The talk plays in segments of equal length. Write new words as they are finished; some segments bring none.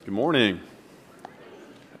Good morning.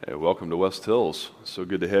 Hey, welcome to West Hills. So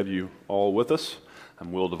good to have you all with us.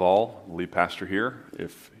 I'm Will Duvall, lead pastor here.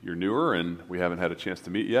 If you're newer and we haven't had a chance to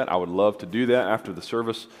meet yet, I would love to do that after the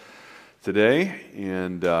service today.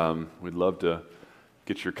 And we'd love to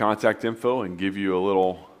get your contact info and give you a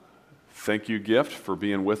little thank you gift for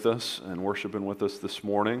being with us and worshiping with us this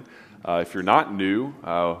morning. If you're not new,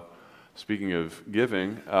 speaking of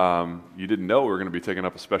giving, you didn't know we were going to be taking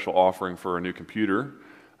up a special offering for a new computer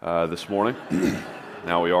this morning.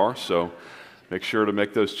 Now we are, so make sure to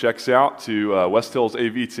make those checks out to West Hills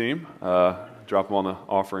AV team. Drop them on the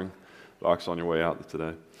offering box on your way out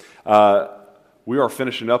today. We are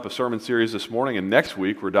finishing up a sermon series this morning, and next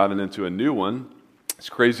week we're diving into a new one. It's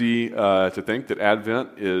crazy to think that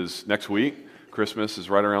Advent is next week. Christmas is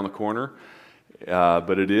right around the corner,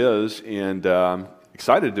 but it is, and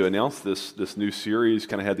excited to announce this new series.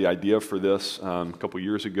 Kind of had the idea for this a couple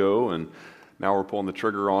years ago, and now we're pulling the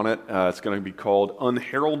trigger on it. It's going to be called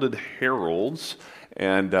Unheralded Heralds.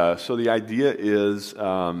 And so the idea is,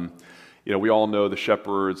 we all know the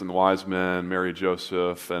shepherds and the wise men, Mary,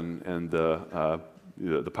 Joseph, and the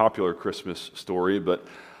popular Christmas story. But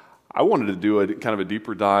I wanted to do kind of a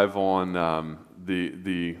deeper dive on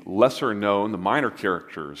the lesser known, the minor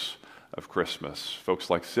characters of Christmas.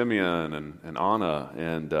 Folks like Simeon and Anna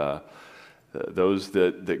and those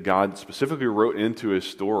that God specifically wrote into his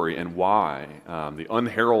story, and why. The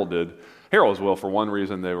unheralded heralds, well, for one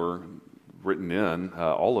reason they were written in,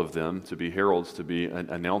 all of them, to be heralds, to be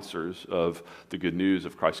announcers of the good news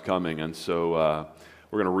of Christ's coming. And so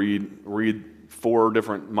we're going to read four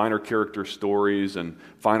different minor character stories and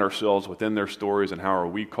find ourselves within their stories, and how are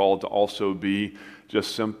we called to also be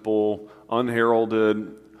just simple,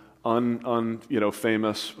 unheralded,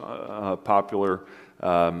 famous, popular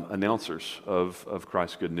announcers of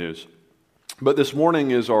Christ's good news. But this morning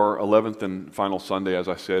is our 11th and final Sunday, as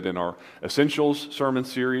I said, in our Essentials sermon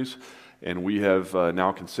series, and we have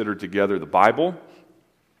now considered together the Bible,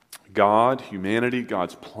 God, humanity,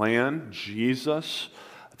 God's plan, Jesus,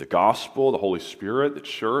 the gospel, the Holy Spirit, the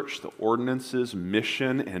church, the ordinances,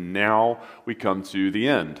 mission, and now we come to the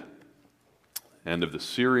end. End of the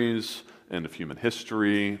series, end of human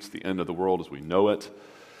history. It's the end of the world as we know it.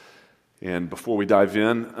 And before we dive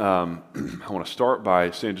in, I want to start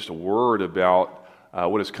by saying just a word about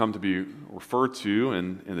what has come to be referred to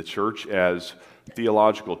in the church as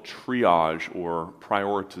theological triage or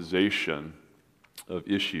prioritization of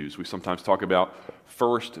issues. We sometimes talk about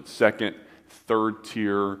first and second, third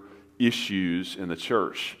tier issues in the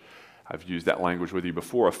church. I've used that language with you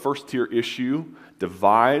before. A first tier issue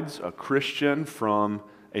divides a Christian from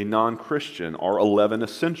a non-Christian, our 11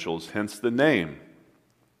 essentials, hence the name.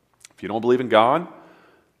 If you don't believe in God,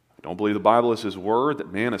 don't believe the Bible is His Word,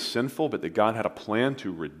 that man is sinful, but that God had a plan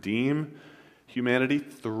to redeem humanity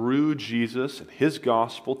through Jesus and His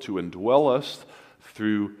gospel, to indwell us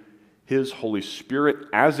through His Holy Spirit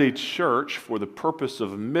as a church for the purpose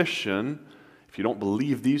of mission. If you don't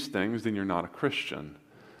believe these things, then you're not a Christian.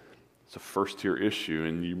 It's a first-tier issue,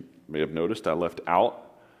 and you may have noticed I left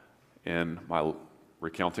out in my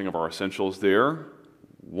recounting of our essentials there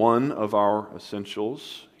one of our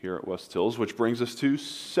essentials here at West Hills, which brings us to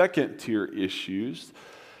second-tier issues.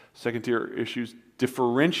 Second-tier issues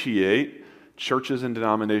differentiate churches and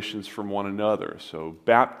denominations from one another. So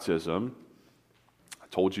baptism, I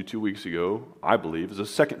told you 2 weeks ago, I believe, is a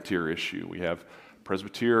second-tier issue. We have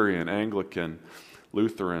Presbyterian, Anglican,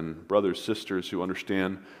 Lutheran brothers, sisters who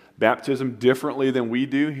understand baptism differently than we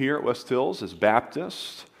do here at West Hills as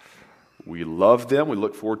Baptists. We love them. We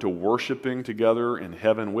look forward to worshiping together in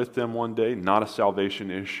heaven with them one day. Not a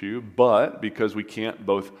salvation issue, but because we can't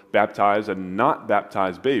both baptize and not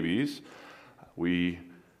baptize babies, we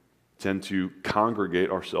tend to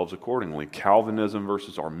congregate ourselves accordingly. Calvinism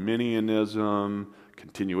versus Arminianism,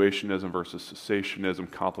 continuationism versus cessationism,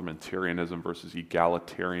 complementarianism versus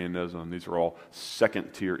egalitarianism. These are all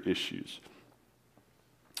second-tier issues.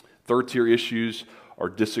 Third-tier issues are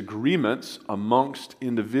disagreements amongst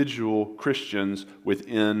individual Christians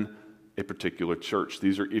within a particular church.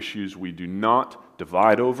 These are issues we do not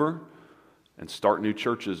divide over and start new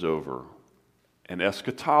churches over. And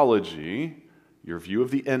eschatology, your view of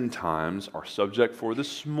the end times, our subject for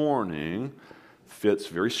this morning, fits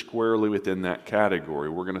very squarely within that category.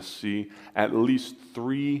 We're going to see at least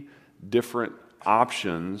three different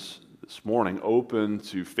options this morning open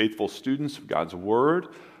to faithful students of God's Word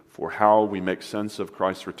for how we make sense of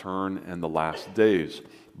Christ's return in the last days.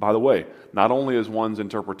 By the way, not only is one's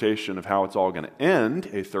interpretation of how it's all going to end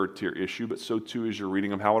a third-tier issue, but so too is your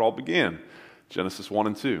reading of how it all began. Genesis 1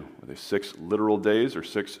 and 2. Are they 6 literal days or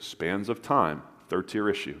 6 spans of time? Third-tier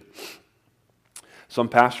issue. Some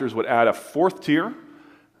pastors would add a fourth tier.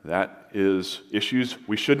 That is issues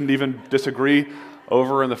we shouldn't even disagree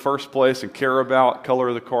over in the first place and care about: color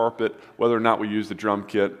of the carpet, whether or not we use the drum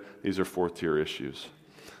kit. These are fourth tier issues.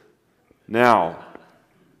 Now,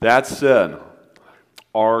 that said,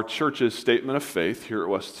 our church's statement of faith here at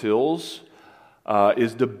West Hills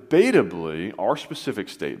is debatably, our specific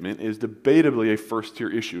statement is debatably a first tier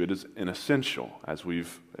issue. It is an essential as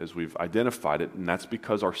we've identified it, and that's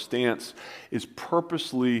because our stance is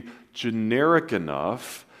purposely generic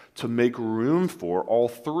enough to make room for all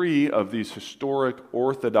three of these historic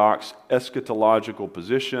orthodox eschatological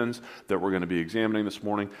positions that we're going to be examining this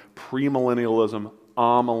morning: premillennialism,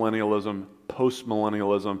 amillennialism,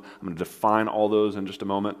 postmillennialism. I'm going to define all those in just a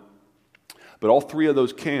moment. But all three of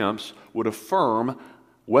those camps would affirm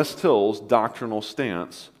West Hills' doctrinal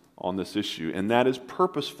stance on this issue, and that is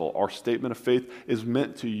purposeful. Our statement of faith is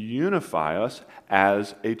meant to unify us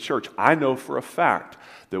as a church. I know for a fact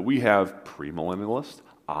that we have premillennialists,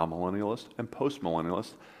 amillennialists, and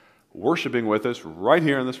postmillennialists worshiping with us right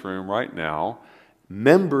here in this room right now,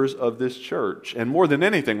 members of this church. And more than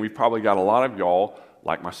anything, we've probably got a lot of y'all,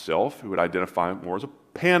 like myself, who would identify more as a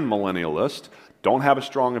panmillennialist. Don't have a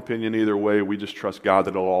strong opinion either way. We just trust God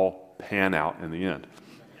that it'll all pan out in the end.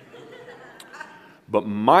 But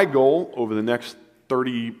my goal over the next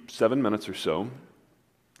 37 minutes or so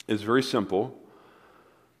is very simple.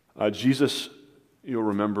 Jesus, you'll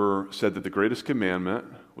remember, said that the greatest commandment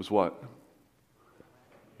was what?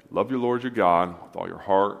 Love your Lord your God with all your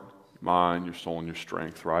heart, mind, your soul, and your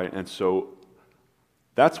strength, right? And so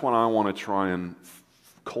that's what I want to try and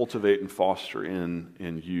cultivate and foster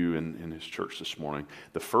in you and in his church this morning.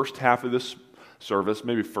 The first half of this service,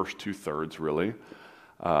 maybe first 2/3 really,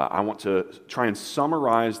 I want to try and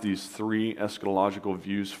summarize these three eschatological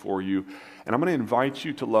views for you, and I'm going to invite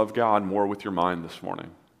you to love God more with your mind this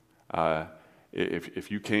morning.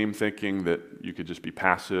 If you came thinking that you could just be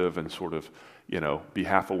passive and sort of, be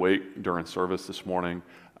half awake during service this morning,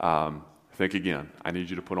 think again. I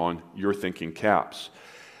need you to put on your thinking caps,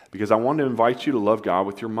 because I want to invite you to love God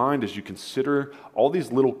with your mind as you consider all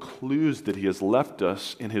these little clues that he has left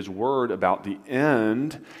us in his word about the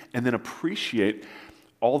end, and then appreciate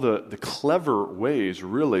all the clever ways,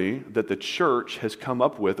 really, that the church has come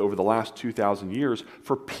up with over the last 2,000 years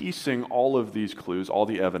for piecing all of these clues, all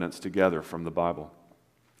the evidence together from the Bible.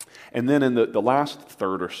 And then in the last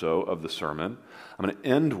third or so of the sermon, I'm going to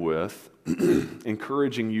end with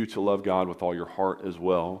encouraging you to love God with all your heart as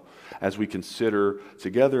well, as we consider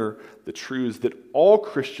together the truths that all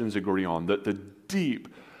Christians agree on, that the deep,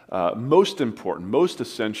 most important, most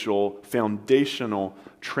essential, foundational,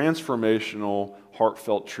 transformational,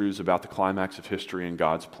 heartfelt truths about the climax of history and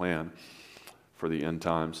God's plan for the end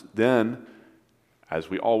times. Then, as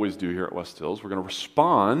we always do here at West Hills, we're going to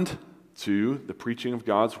respond to the preaching of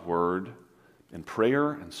God's word in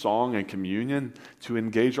prayer and song and communion to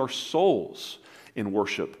engage our souls in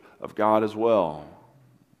worship of God as well.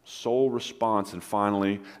 Soul response. And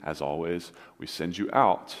finally, as always, we send you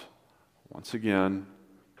out once again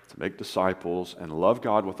to make disciples and love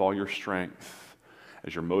God with all your strength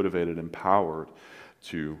as you're motivated, empowered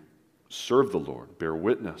to serve the Lord, bear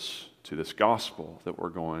witness to this gospel that we're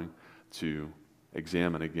going to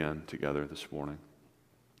examine again together this morning.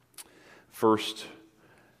 First,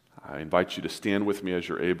 I invite you to stand with me as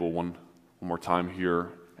you're able one more time here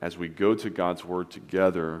as we go to God's word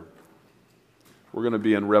together. We're going to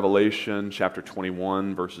be in Revelation chapter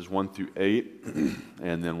 21, verses 1 through 8,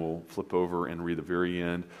 and then we'll flip over and read the very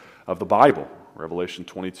end of the Bible, Revelation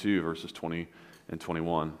 22, verses 20 and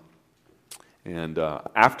 21. And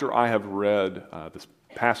after I have read this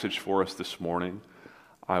passage for us this morning,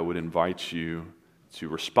 I would invite you to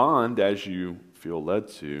respond as you feel led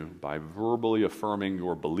to by verbally affirming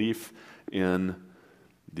your belief in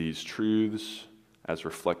these truths as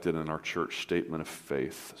reflected in our church statement of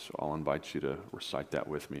faith. So I'll invite you to recite that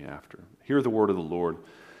with me after. Hear the word of the Lord,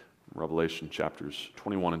 Revelation chapters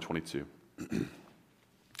 21 and 22.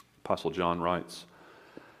 Apostle John writes,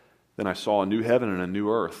 "Then I saw a new heaven and a new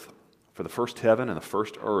earth, for the first heaven and the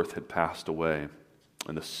first earth had passed away,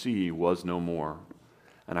 and the sea was no more.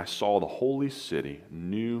 And I saw the holy city,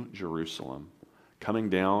 New Jerusalem, coming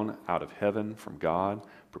down out of heaven from God,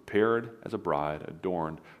 prepared as a bride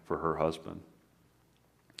adorned for her husband.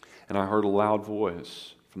 And I heard a loud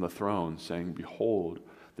voice from the throne saying, 'Behold,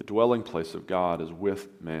 the dwelling place of God is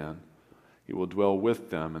with man. He will dwell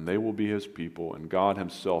with them, and they will be his people, and God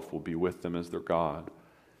himself will be with them as their God.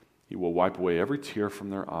 He will wipe away every tear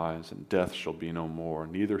from their eyes, and death shall be no more.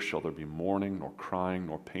 Neither shall there be mourning, nor crying,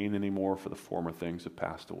 nor pain any more, for the former things have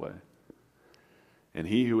passed away.' And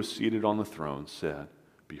he who was seated on the throne said,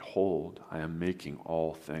 behold, I am making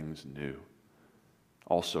all things new.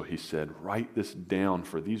 Also, he said, write this down,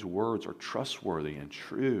 for these words are trustworthy and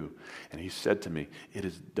true. And he said to me, it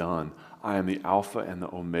is done. I am the Alpha and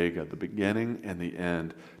the Omega, the beginning and the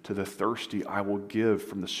end. To the thirsty I will give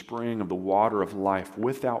from the spring of the water of life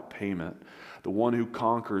without payment. The one who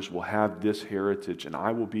conquers will have this heritage, and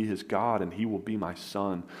I will be his God, and he will be my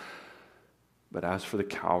son. But as for the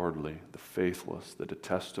cowardly, the faithless, the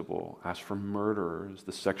detestable, as for murderers,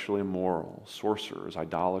 the sexually immoral, sorcerers,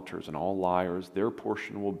 idolaters, and all liars, their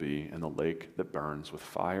portion will be in the lake that burns with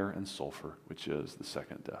fire and sulfur, which is the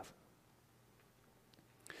second death.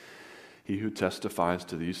 He who testifies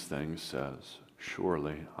to these things says,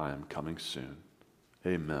 surely I am coming soon.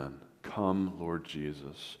 Amen. Come, Lord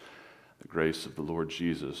Jesus. The grace of the Lord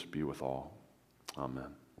Jesus be with all.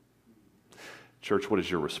 Amen. Church, what is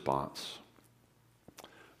your response?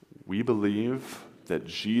 We believe that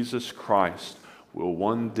Jesus Christ will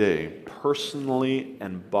one day personally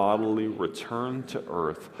and bodily return to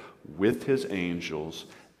earth with his angels,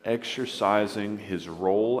 exercising his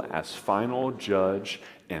role as final judge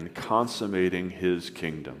and consummating his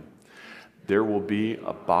kingdom. There will be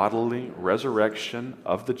a bodily resurrection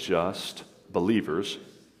of the just believers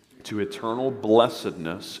to eternal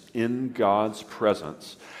blessedness in God's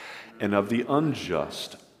presence, and of the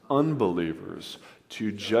unjust unbelievers to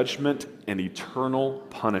judgment and eternal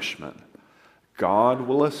punishment. God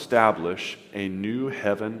will establish a new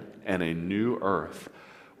heaven and a new earth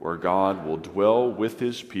where God will dwell with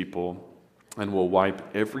his people and will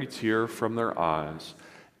wipe every tear from their eyes,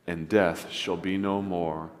 and death shall be no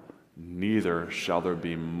more. Neither shall there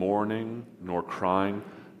be mourning, nor crying,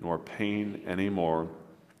 nor pain anymore,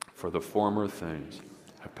 for the former things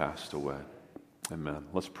have passed away. Amen.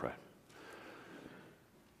 Let's pray.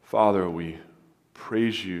 Father, we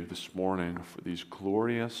praise you this morning for these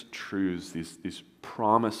glorious truths, these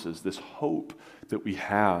promises, this hope that we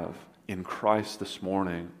have in Christ this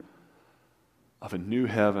morning of a new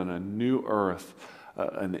heaven, a new earth,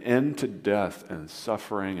 an end to death and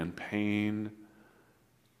suffering and pain,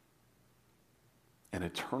 an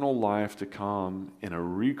eternal life to come in a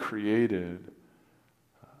recreated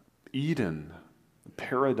Eden,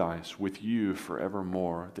 paradise with you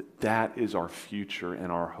forevermore. That is our future and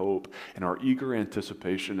our hope and our eager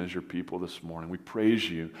anticipation as your people this morning. We praise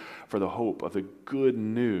you for the hope of the good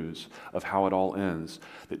news of how it all ends,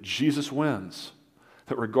 that Jesus wins,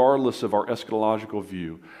 that regardless of our eschatological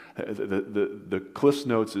view, the Cliff's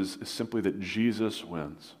Notes is simply that Jesus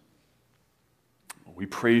wins. We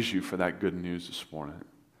praise you for that good news this morning.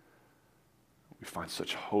 We find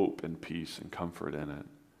such hope and peace and comfort in it.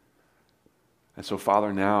 And so,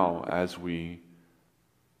 Father, now as we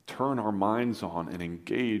turn our minds on and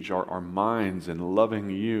engage our minds in loving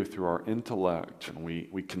you through our intellect, and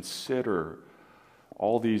we consider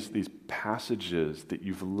all these passages that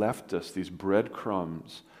you've left us, these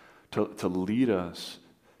breadcrumbs to lead us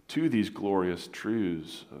to these glorious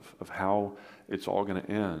truths of how it's all going to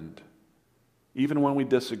end. Even when we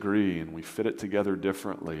disagree and we fit it together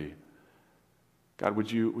differently, God, would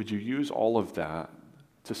you use all of that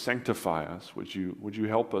to sanctify us? Would you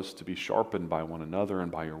help us to be sharpened by one another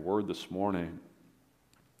and by your word this morning,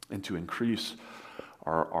 and to increase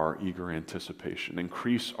our eager anticipation,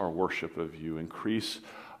 increase our worship of you, increase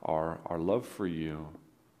our love for you,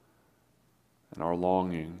 and our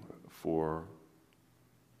longing for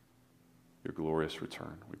your glorious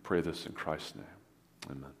return. We pray this in Christ's name.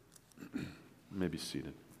 Amen. You may be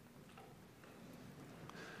seated.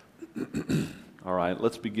 All right,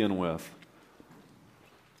 let's begin with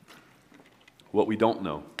what we don't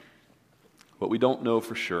know. What we don't know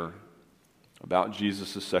for sure about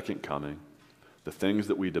Jesus' second coming, the things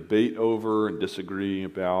that we debate over and disagree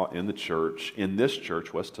about in the church, in this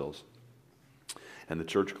church, West Hills, and the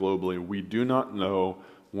church globally, we do not know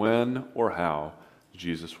when or how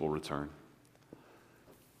Jesus will return.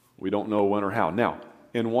 We don't know when or how. Now,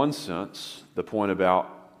 in one sense, the point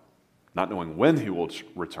about not knowing when he will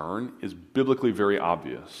return is biblically very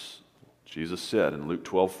obvious. Jesus said in Luke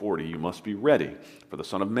 12:40, you must be ready, for the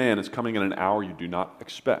Son of Man is coming in an hour you do not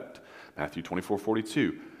expect. Matthew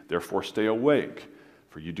 24:42, therefore stay awake,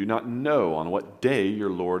 for you do not know on what day your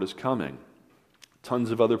Lord is coming.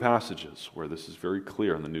 Tons of other passages where this is very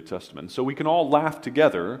clear in the New Testament. And so we can all laugh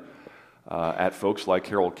together at folks like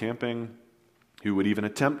Harold Camping, who would even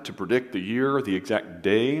attempt to predict the year, the exact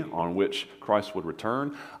day on which Christ would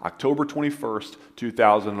return, October 21st,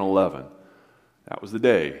 2011. That was the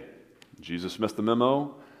day. Jesus missed the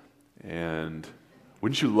memo, and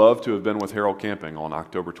wouldn't you love to have been with Harold Camping on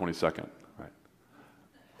October 22nd? Right?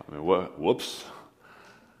 I mean, whoops.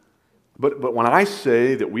 But when I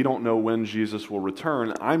say that we don't know when Jesus will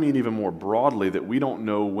return, I mean even more broadly that we don't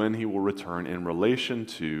know when he will return in relation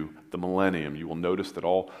to the millennium. You will notice that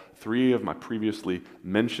all three of my previously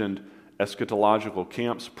mentioned eschatological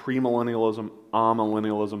camps, premillennialism,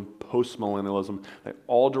 amillennialism, postmillennialism, they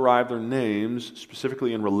all derive their names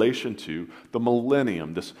specifically in relation to the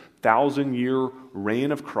millennium, this 1,000-year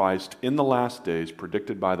reign of Christ in the last days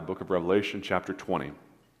predicted by the book of Revelation, chapter 20.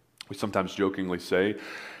 We sometimes jokingly say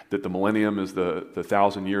that the millennium is the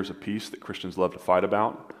 1,000 years of peace that Christians love to fight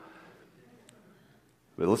about.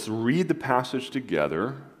 But let's read the passage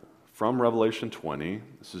together from Revelation 20.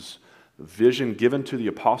 This is the vision given to the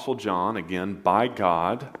Apostle John, again, by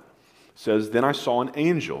God. It says, "Then I saw an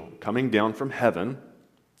angel coming down from heaven,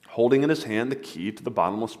 holding in his hand the key to the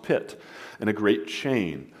bottomless pit and a great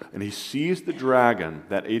chain. And he seized the dragon,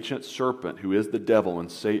 that ancient serpent who is the devil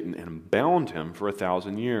and Satan, and bound him for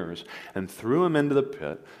 1,000 years, and threw him into the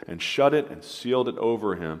pit, and shut it and sealed it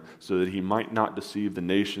over him, so that he might not deceive the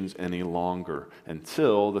nations any longer,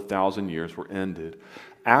 until the 1,000 years were ended.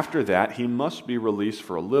 After that, he must be released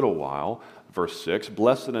for a little while." Verse 6,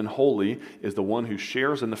 "Blessed and holy is the one who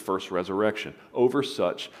shares in the first resurrection. Over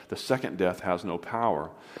such, the second death has no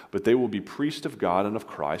power. But they will be priests of God and of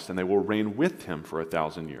Christ, and they will reign with him for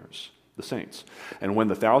 1,000 years, the saints. And when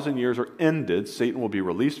the 1,000 years are ended, Satan will be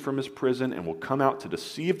released from his prison and will come out to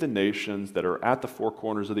deceive the nations that are at the four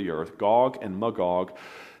corners of the earth, Gog and Magog,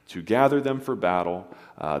 to gather them for battle.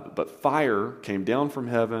 But fire came down from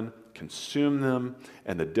heaven, consumed them,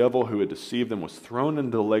 and the devil who had deceived them was thrown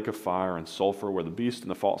into the lake of fire and sulfur, where the beast and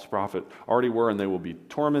the false prophet already were, and they will be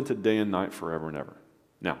tormented day and night forever and ever."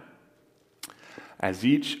 Now, as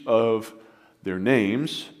each of their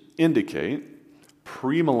names indicate,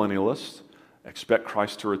 premillennialists expect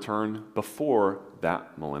Christ to return before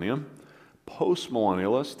that millennium.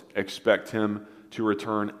 Postmillennialists expect him to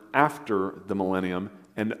return after the millennium,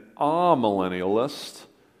 and amillennialists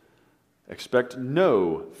expect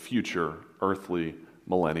no future earthly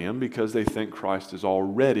millennium because they think Christ is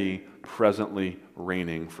already presently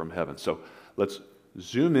reigning from heaven. So let's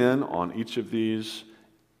zoom in on each of these.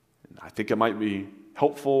 I think it might be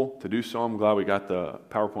helpful to do so. I'm glad we got the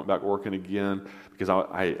PowerPoint back working again, because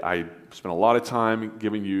I spent a lot of time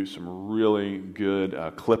giving you some really good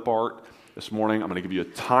clip art this morning. I'm going to give you a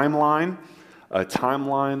timeline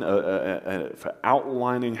for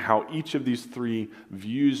outlining how each of these three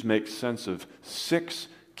views make sense of 6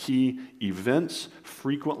 key events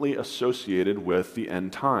frequently associated with the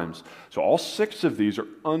end times. So all 6 of these are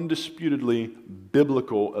undisputedly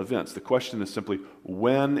biblical events. The question is simply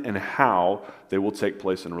when and how they will take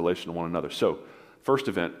place in relation to one another. So, first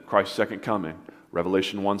event, Christ's second coming.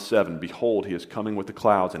 Revelation 1:7, "Behold, he is coming with the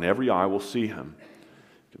clouds, and every eye will see him."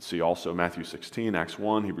 You can see also Matthew 16, Acts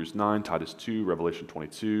 1, Hebrews 9, Titus 2, Revelation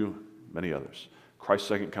 22, many others. Christ's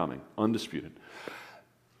second coming, undisputed.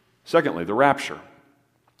 Secondly, the rapture.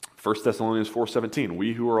 1 Thessalonians 4:17,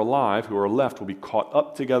 "We who are alive, who are left, will be caught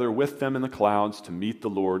up together with them in the clouds to meet the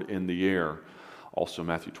Lord in the air." Also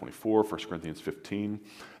Matthew 24, 1 Corinthians 15.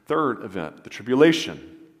 Third event, the tribulation.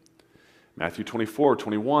 Matthew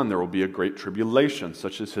 24:21, "There will be a great tribulation,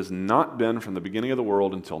 such as has not been from the beginning of the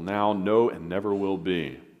world until now, no, and never will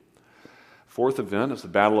be." Fourth event is the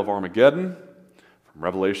Battle of Armageddon. From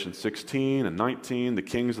Revelation 16 and 19, "The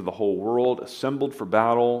kings of the whole world assembled for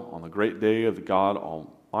battle on the great day of the God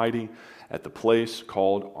Almighty at the place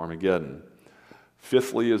called Armageddon."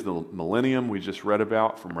 Fifthly is the millennium we just read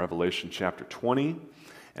about from Revelation chapter 20.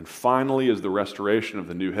 And finally is the restoration of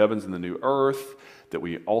the new heavens and the new earth that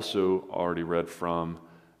we also already read from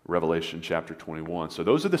Revelation chapter 21. So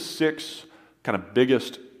those are the 6 kind of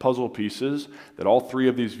biggest puzzle pieces that all 3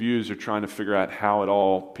 of these views are trying to figure out how it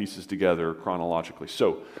all pieces together chronologically.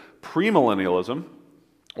 So premillennialism,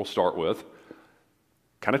 we'll start with,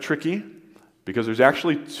 kind of tricky because there's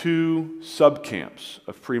actually 2 subcamps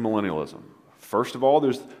of premillennialism. First of all,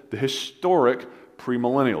 there's the historic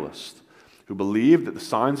premillennialist, who believe that the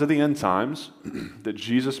signs of the end times that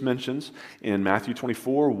Jesus mentions in Matthew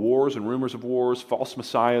 24, wars and rumors of wars, false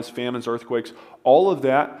messiahs, famines, earthquakes, all of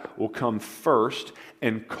that will come first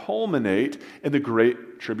and culminate in the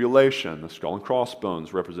Great Tribulation, the skull and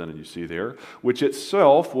crossbones represented you see there, which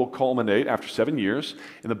itself will culminate after 7 years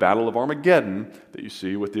in the Battle of Armageddon that you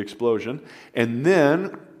see with the explosion. And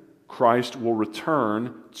then Christ will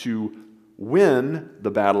return to win the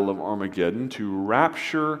battle of Armageddon, to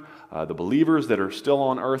rapture the believers that are still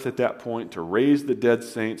on earth at that point, to raise the dead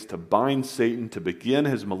saints, to bind Satan, to begin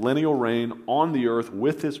his millennial reign on the earth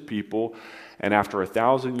with his people. And after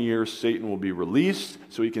 1,000 years, Satan will be released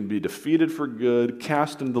so he can be defeated for good,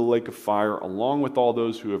 cast into the lake of fire, along with all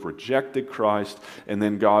those who have rejected Christ. And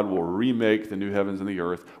then God will remake the new heavens and the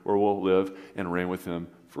earth where we'll live and reign with him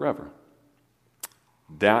forever.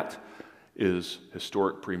 That is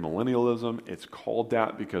historic premillennialism. It's called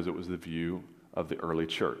that because it was the view of the early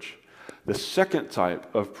church. The second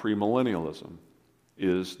type of premillennialism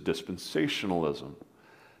is dispensationalism.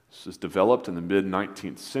 This was developed in the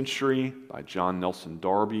mid-19th century by John Nelson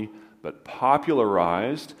Darby, but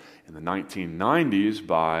popularized in the 1990s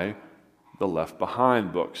by the Left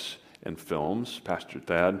Behind books and films. Pastor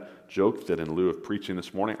Thad joked that in lieu of preaching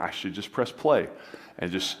this morning, I should just press play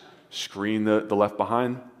and just screen the Left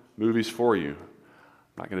Behind movies for you.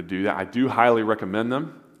 I'm not going to do that. I do highly recommend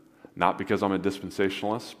them, not because I'm a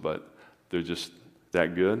dispensationalist, but they're just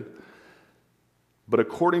that good. But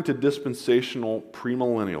according to dispensational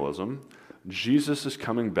premillennialism, Jesus is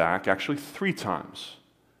coming back actually 3 times.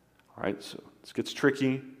 All right, so this gets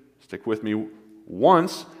tricky. Stick with me.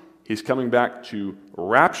 Once, he's coming back to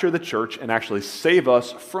rapture the church and actually save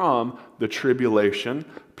us from the tribulation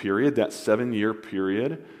period, that 7-year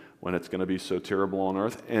period when it's going to be so terrible on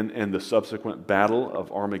earth, and the subsequent battle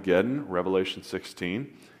of Armageddon, Revelation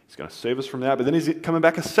 16. He's going to save us from that, but then he's coming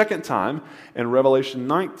back a second time in Revelation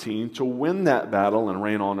 19 to win that battle and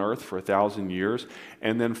reign on earth for 1,000 years.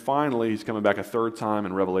 And then finally, he's coming back a third time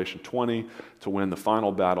in Revelation 20 to win the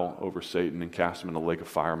final battle over Satan and cast him in the lake of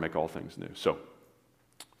fire and make all things new. So,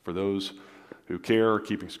 for those who care,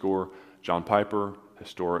 keeping score, John Piper,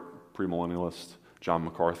 historic premillennialist, John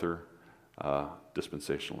MacArthur,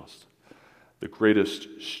 dispensationalist. The greatest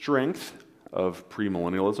strength of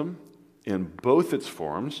premillennialism in both its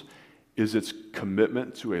forms is its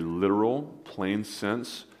commitment to a literal, plain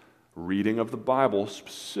sense reading of the Bible,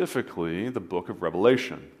 specifically the book of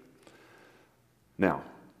Revelation. Now,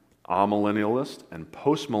 amillennialists and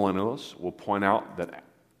postmillennialists will point out that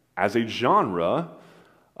as a genre,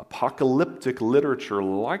 apocalyptic literature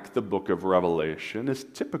like the book of Revelation is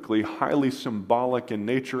typically highly symbolic in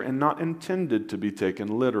nature and not intended to be taken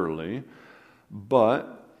literally,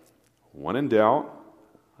 but when in doubt,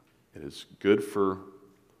 it is good for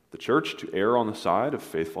the church to err on the side of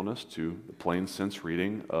faithfulness to the plain sense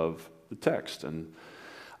reading of the text. And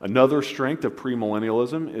another strength of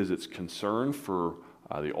premillennialism is its concern for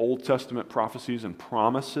the Old Testament prophecies and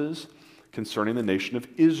promises concerning the nation of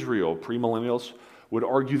Israel. Premillennials would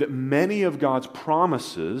argue that many of God's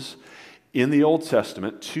promises in the Old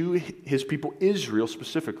Testament to his people Israel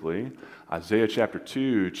specifically, Isaiah chapter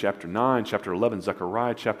 2, chapter 9, chapter 11,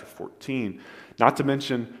 Zechariah chapter 14, not to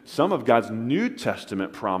mention some of God's New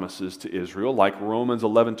Testament promises to Israel, like Romans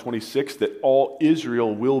 11:26, that all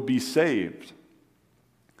Israel will be saved,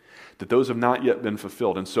 that those have not yet been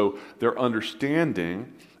fulfilled. And so their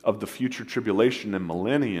understanding of the future tribulation and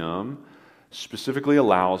millennium specifically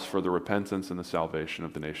allows for the repentance and the salvation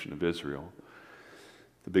of the nation of Israel.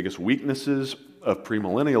 The biggest weaknesses of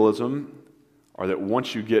premillennialism are that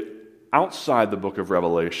once you get outside the book of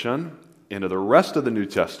Revelation into the rest of the New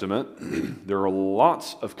Testament, there are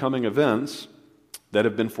lots of coming events that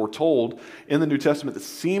have been foretold in the New Testament that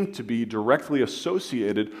seem to be directly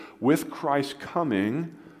associated with Christ's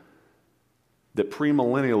coming that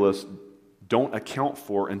premillennialists don't account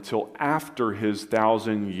for until after his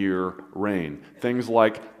 1,000-year reign. Things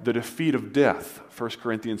like the defeat of death, 1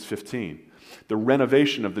 Corinthians 15. The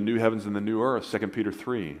renovation of the new heavens and the new earth, 2 Peter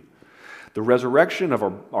 3. The resurrection of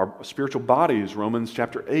our spiritual bodies, Romans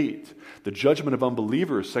chapter 8. The judgment of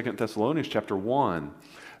unbelievers, 2 Thessalonians chapter 1.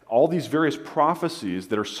 All these various prophecies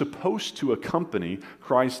that are supposed to accompany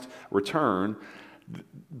Christ's return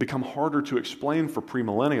become harder to explain for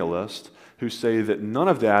premillennialists who say that none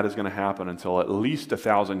of that is going to happen until at least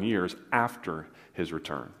 1,000 years after his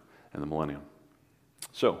return in the millennium.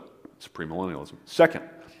 So, it's premillennialism. Second,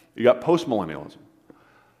 you got postmillennialism.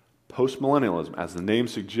 Postmillennialism, as the name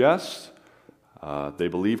suggests, they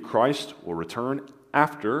believe Christ will return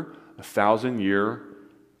after a 1,000-year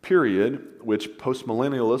period, which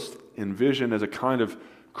postmillennialists envision as a kind of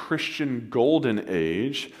Christian golden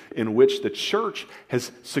age in which the church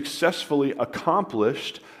has successfully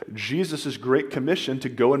accomplished Jesus' great commission to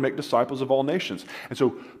go and make disciples of all nations. And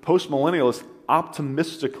so postmillennialists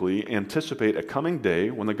optimistically anticipate a coming day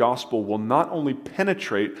when the gospel will not only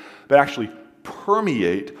penetrate, but actually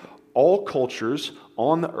permeate all cultures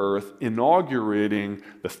on the earth, inaugurating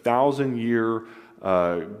the 1,000-year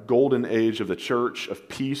golden age of the church, of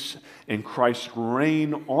peace, and Christ's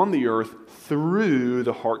reign on the earth through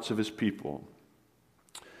the hearts of his people.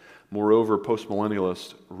 Moreover,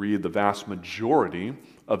 postmillennialists read the vast majority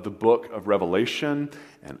of the book of Revelation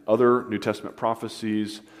and other New Testament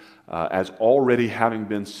prophecies as already having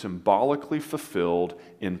been symbolically fulfilled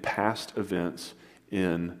in past events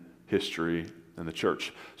in history and the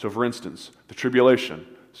church. So, for instance, the tribulation,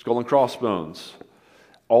 skull and crossbones,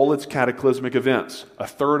 all its cataclysmic events, a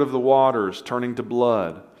third of the waters turning to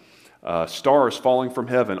blood, stars falling from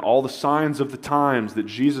heaven, all the signs of the times that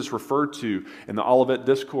Jesus referred to in the Olivet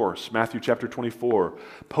Discourse, Matthew chapter 24.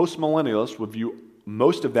 Postmillennialists would view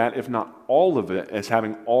most of that, if not all of it, as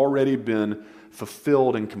having already been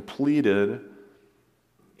fulfilled and completed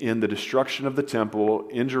in the destruction of the temple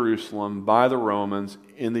in Jerusalem by the Romans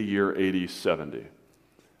in the year AD 70.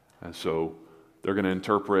 And so they're going to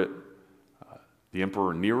interpret the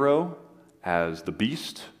Emperor Nero as the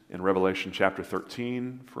beast in Revelation chapter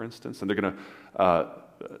 13, for instance, and they're going to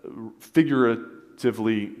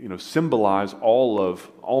figuratively, symbolize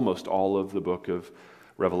almost all of the book of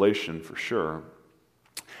Revelation for sure.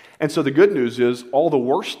 And so the good news is all the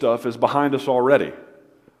worst stuff is behind us already.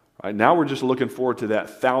 Right? Now we're just looking forward to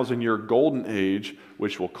that 1,000-year golden age,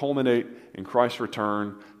 which will culminate in Christ's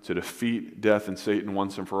return to defeat death and Satan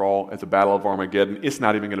once and for all at the Battle of Armageddon. It's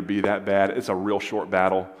not even going to be that bad. It's a real short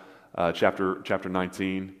battle. Chapter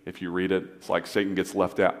 19, if you read it, it's like Satan gets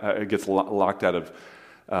locked out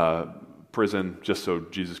of prison just so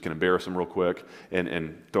Jesus can embarrass him real quick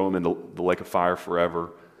and throw him in the lake of fire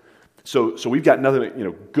forever. So we've got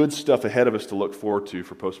nothing, good stuff ahead of us to look forward to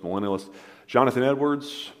for postmillennialists. Jonathan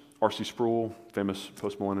Edwards, R.C. Sproul, famous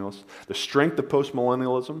postmillennialist. The strength of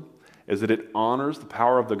postmillennialism is that it honors the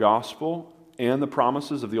power of the gospel and the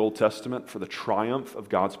promises of the Old Testament for the triumph of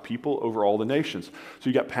God's people over all the nations. So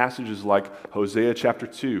you got passages like Hosea chapter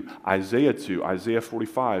 2, Isaiah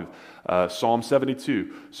 45, Psalm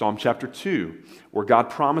 72, Psalm chapter 2, where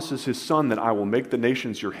God promises his Son that I will make the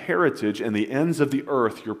nations your heritage and the ends of the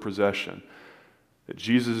earth your possession. That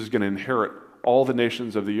Jesus is going to inherit all the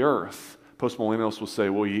nations of the earth. Postmillennialists will say,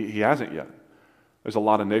 well, he hasn't yet. There's a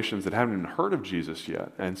lot of nations that haven't even heard of Jesus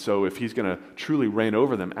yet. And so if he's going to truly reign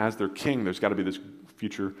over them as their king, there's got to be this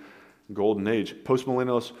future golden age.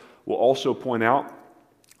 Postmillennialists will also point out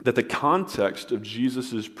that the context of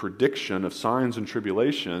Jesus' prediction of signs and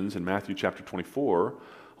tribulations in Matthew chapter 24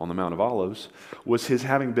 on the Mount of Olives was his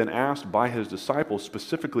having been asked by his disciples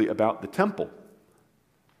specifically about the temple.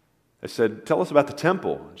 They said, tell us about the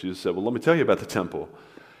temple. Jesus said, well, let me tell you about the temple.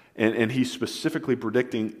 And he's specifically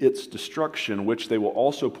predicting its destruction, which they will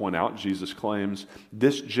also point out, Jesus claims,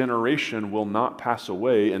 this generation will not pass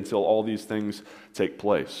away until all these things take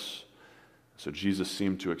place. So Jesus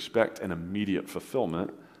seemed to expect an immediate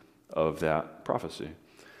fulfillment of that prophecy.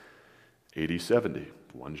 AD 70,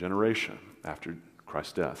 one generation after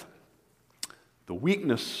Christ's death. The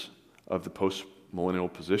weakness of the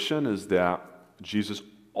postmillennial position is that Jesus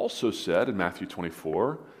also said in Matthew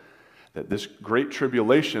 24 that this great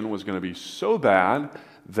tribulation was going to be so bad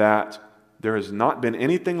that there has not been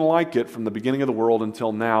anything like it from the beginning of the world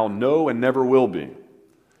until now, no, and never will be.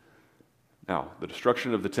 Now, the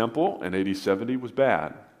destruction of the temple in AD 70 was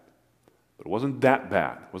bad, but it wasn't that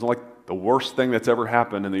bad. It wasn't like the worst thing that's ever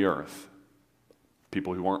happened in the earth.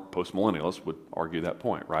 People who aren't postmillennialists would argue that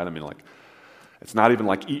point, right? I mean, it's not even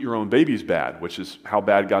like eat your own babies bad, which is how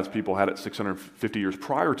bad God's people had it 650 years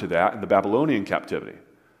prior to that in the Babylonian captivity.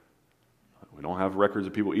 We don't have records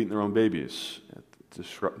of people eating their own babies at the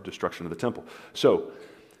destruction of the temple. So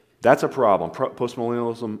that's a problem.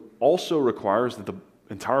 Postmillennialism also requires that the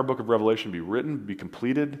entire book of Revelation be written, be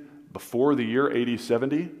completed before the year AD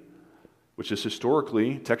 70, which is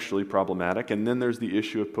historically, textually problematic. And then there's the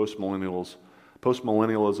issue of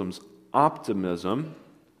postmillennialism's optimism.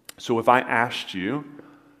 So if I asked you,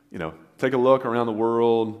 take a look around the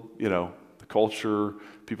world, the culture,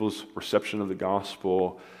 people's reception of the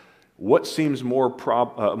gospel, what seems more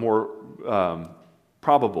probable,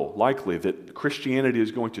 likely, that Christianity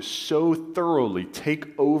is going to so thoroughly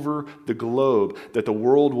take over the globe that the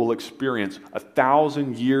world will experience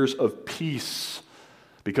 1,000 years of peace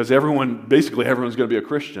because basically everyone's going to be a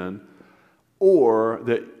Christian, or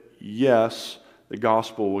that, yes, the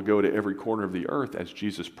gospel will go to every corner of the earth as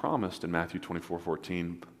Jesus promised in Matthew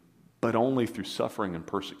 24:14, but only through suffering and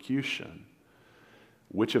persecution?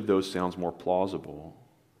 Which of those sounds more plausible?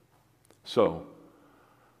 So,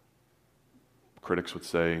 critics would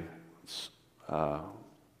say it's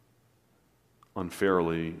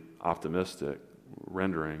unfairly optimistic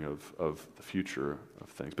rendering of the future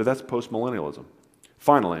of things. But that's postmillennialism.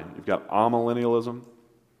 Finally, you've got amillennialism.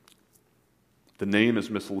 The name is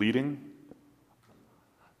misleading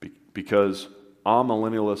because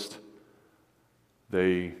amillennialists,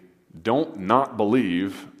 they don't not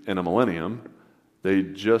believe in a millennium. They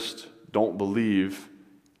just don't believe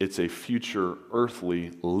it's a future earthly,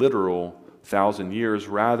 literal 1,000 years.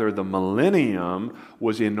 Rather, the millennium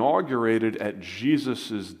was inaugurated at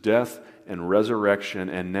Jesus' death and resurrection,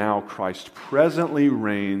 and now Christ presently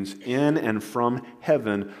reigns in and from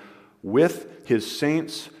heaven with his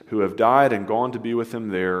saints who have died and gone to be with him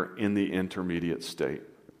there in the intermediate state.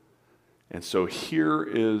 And so here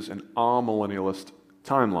is an amillennialist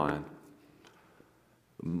timeline.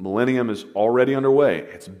 The millennium is already underway.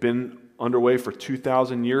 It's been underway for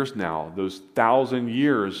 2,000 years now. Those 1,000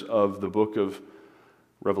 years of the book of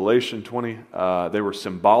Revelation 20, they were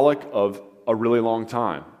symbolic of a really long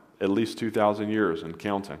time, at least 2,000 years and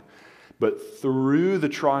counting. But through the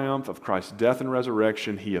triumph of Christ's death and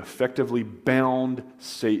resurrection, he effectively bound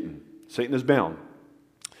Satan. Satan is bound,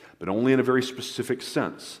 but only in a very specific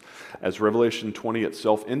sense. As Revelation 20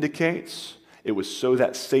 itself indicates, it was so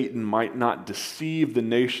that Satan might not deceive the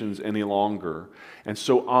nations any longer. And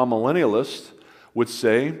so amillennialists would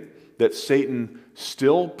say that Satan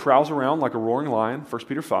still prowls around like a roaring lion, 1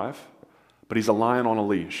 Peter 5, but he's a lion on a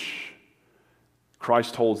leash.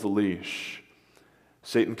 Christ holds the leash.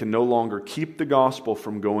 Satan can no longer keep the gospel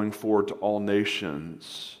from going forward to all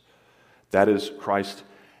nations. That is Christ's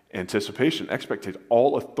anticipation, expectation.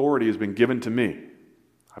 All authority has been given to me.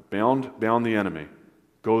 I bound the enemy.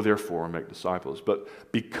 Go therefore and make disciples.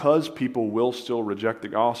 But because people will still reject the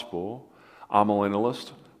gospel, amillennialists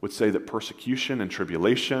would say that persecution and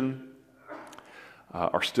tribulation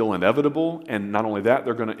are still inevitable. And not only that,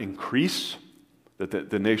 they're going to increase, that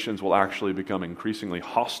the nations will actually become increasingly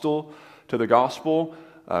hostile to the gospel,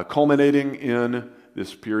 culminating in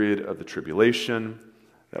this period of the tribulation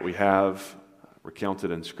that we have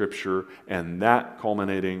recounted in Scripture, and that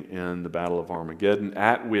culminating in the Battle of Armageddon,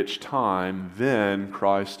 at which time then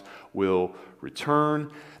Christ will return.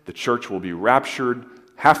 The church will be raptured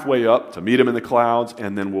halfway up to meet him in the clouds,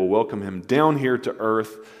 and then we'll welcome him down here to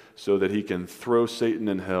earth so that he can throw Satan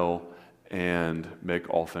in hell and make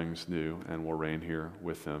all things new, and we'll reign here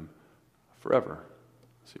with him forever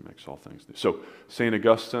as he makes all things new. So St.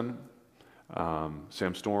 Augustine,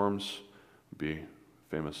 Sam Storms would be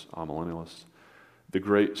famous amillennialist. The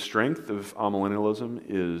great strength of amillennialism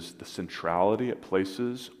is the centrality it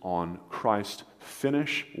places on Christ's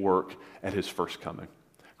finished work at his first coming,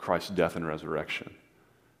 Christ's death and resurrection.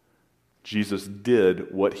 Jesus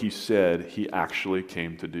did what he said he actually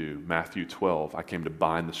came to do. Matthew 12, I came to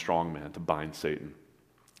bind the strong man, to bind Satan.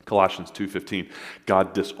 Colossians 2:15,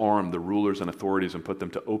 God disarmed the rulers and authorities and put them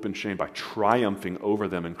to open shame by triumphing over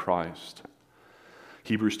them in Christ.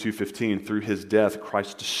 Hebrews 2:15, through his death,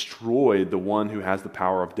 Christ destroyed the one who has the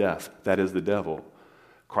power of death, that is the devil.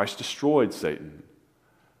 Christ destroyed Satan.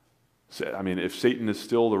 I mean, if Satan is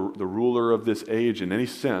still the ruler of this age in any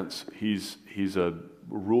sense, he's a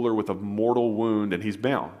ruler with a mortal wound and he's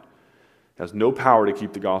bound. He has no power to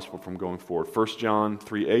keep the gospel from going forward. 1 John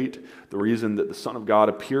 3:8, the reason that the Son of God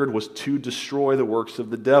appeared was to destroy the works of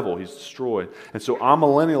the devil. He's destroyed. And so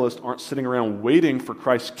amillennialists aren't sitting around waiting for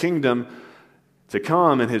Christ's kingdom to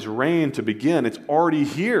come and his reign to begin. It's already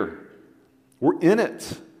here. We're in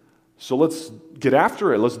it. So let's get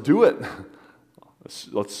after it. Let's do it.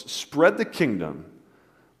 Let's spread the kingdom,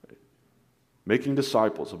 making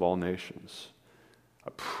disciples of all nations.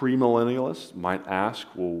 A premillennialist might ask,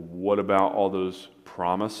 well, what about all those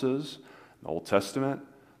promises in the Old Testament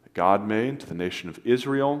that God made to the nation of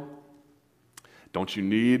Israel? Don't you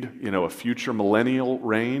need, a future millennial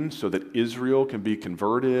reign so that Israel can be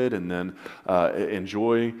converted and then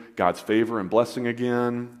enjoy God's favor and blessing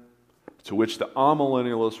again? To which the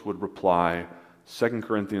amillennialist would reply, 2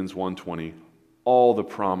 Corinthians 1:20, all the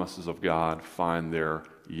promises of God find their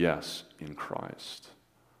yes in Christ.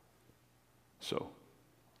 So,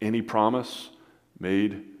 any promise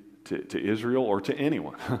made to Israel or to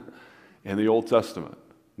anyone in the Old Testament,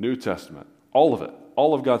 New Testament, all of it,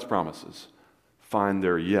 all of God's promises, find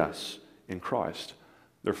their yes in Christ.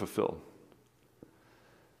 They're fulfilled.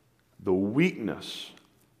 The weakness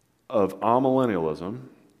of amillennialism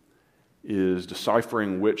is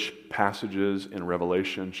deciphering which passages in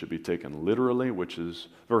Revelation should be taken literally,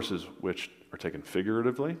 versus which are taken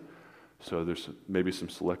figuratively. So there's maybe some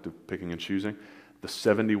selective picking and choosing. The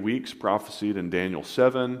 70 weeks prophesied in Daniel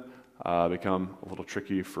 7 become a little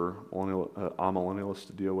tricky for amillennialists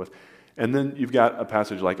to deal with. And then you've got a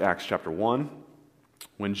passage like Acts chapter 1,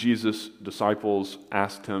 when Jesus' disciples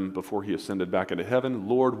asked him before he ascended back into heaven,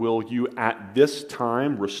 Lord, will you at this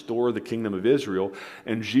time restore the kingdom of Israel?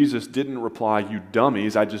 And Jesus didn't reply, you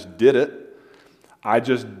dummies, I just did it. I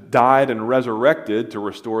just died and resurrected to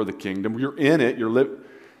restore the kingdom. You're in it.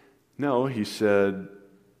 No, he said,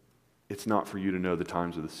 it's not for you to know the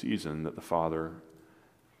times of the season that the Father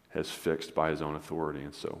has fixed by his own authority.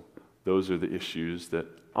 And so those are the issues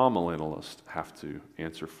that amillennialists have to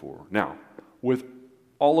answer for. Now, with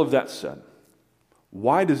all of that said,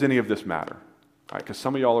 why does any of this matter? All right, because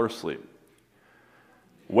some of y'all are asleep.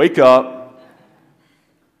 Wake up.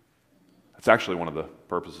 That's actually one of the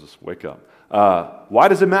purposes. Wake up. Why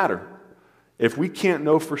does it matter? If we can't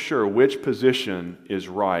know for sure which position is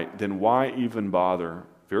right, then why even bother?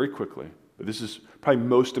 Very quickly, but this is probably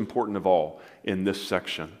most important of all in this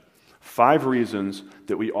section. 5 reasons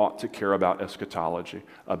that we ought to care about eschatology,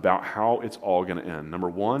 about how it's all going to end. Number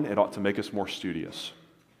 1, it ought to make us more studious.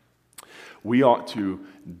 We ought to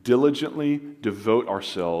diligently devote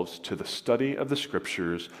ourselves to the study of the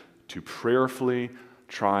Scriptures, to prayerfully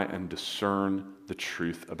try and discern the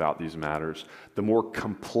truth about these matters. The more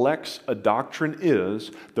complex a doctrine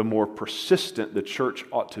is, the more persistent the church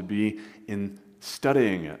ought to be in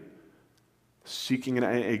studying it, seeking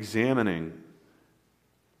and examining.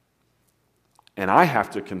 And I have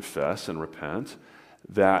to confess and repent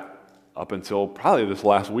that up until probably this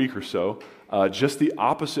last week or so, just the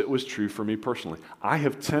opposite was true for me personally. I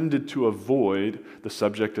have tended to avoid the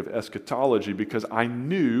subject of eschatology because I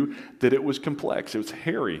knew that it was complex. It was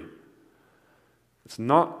hairy. It's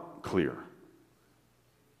not clear.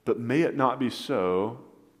 But may it not be so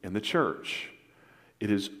in the church. It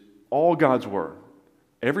is all God's Word.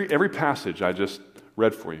 Every passage I just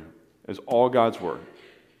read for you is all God's Word.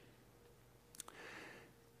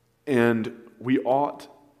 And we ought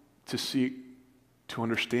to seek to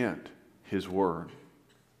understand His Word.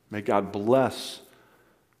 May God bless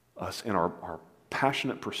us in our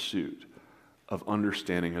passionate pursuit of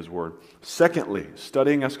understanding His Word. Secondly,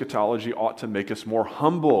 studying eschatology ought to make us more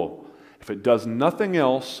humble. If it does nothing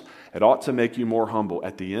else, it ought to make you more humble.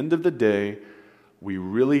 At the end of the day, we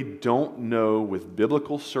really don't know with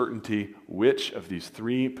biblical certainty which of these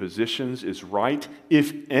 3 positions is right,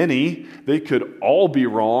 if any. They could all be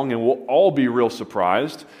wrong, and we'll all be real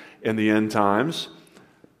surprised in the end times.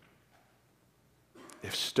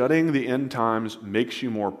 If studying the end times makes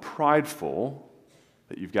you more prideful,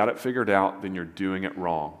 that you've got it figured out, then you're doing it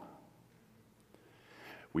wrong.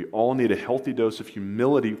 We all need a healthy dose of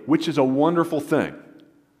humility, which is a wonderful thing.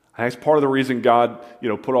 I think it's part of the reason God,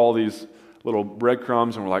 put all these little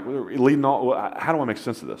breadcrumbs, and we're like, leading all, how do I make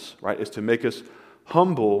sense of this? Right? It's to make us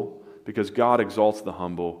humble, because God exalts the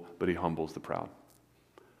humble, but He humbles the proud.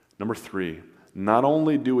 Number 3, not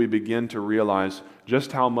only do we begin to realize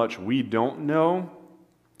just how much we don't know,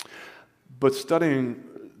 but studying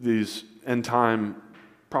these end time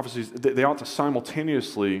prophecies, they ought to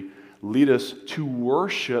simultaneously lead us to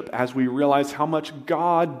worship as we realize how much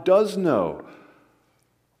God does know.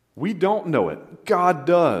 We don't know it. God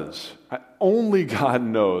does. Only God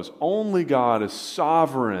knows. Only God is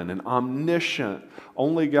sovereign and omniscient.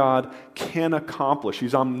 Only God can accomplish.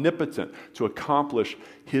 He's omnipotent to accomplish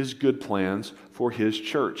His good plans for His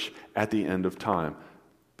church at the end of time.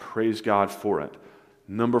 Praise God for it.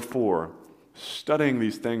 Number 4, studying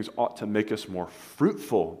these things ought to make us more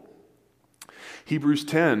fruitful. Hebrews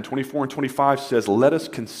 10, 24 and 25 says, let us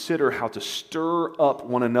consider how to stir up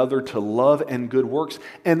one another to love and good works,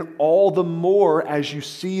 and all the more as you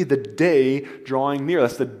see the day drawing near.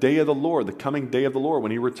 That's the day of the Lord, the coming day of the Lord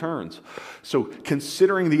when He returns. So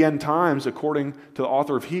considering the end times, according to the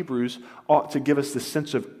author of Hebrews, ought to give us the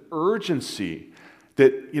sense of urgency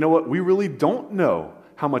that, we really don't know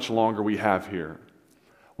how much longer we have here.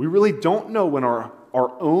 We really don't know when our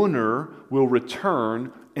owner will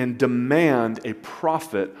return and demand a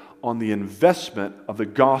profit on the investment of the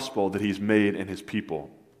gospel that He's made in His people.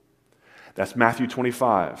 That's Matthew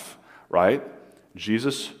 25, right?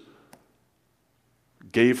 Jesus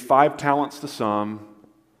gave 5 talents to some,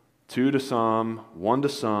 2 to some, 1 to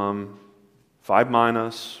some, 5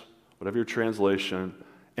 minus, whatever your translation,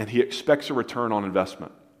 and He expects a return on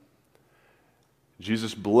investment.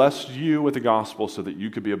 Jesus blessed you with the gospel so that you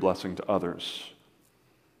could be a blessing to others,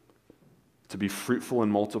 to be fruitful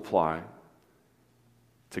and multiply,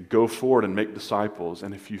 to go forward and make disciples.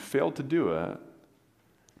 And if you fail to do it,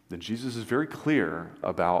 then Jesus is very clear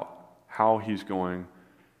about how He's going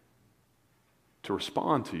to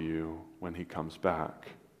respond to you when He comes back.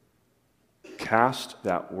 Cast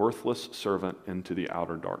that worthless servant into the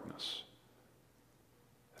outer darkness.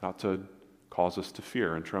 It ought to cause us to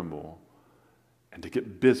fear and tremble and to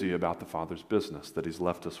get busy about the Father's business that He's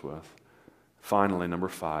left us with. Finally, number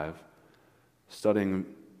 5, studying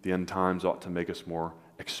the end times ought to make us more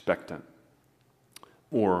expectant.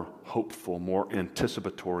 more hopeful, more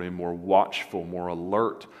anticipatory, more watchful, more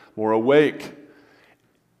alert, more awake.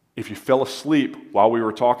 If you fell asleep while we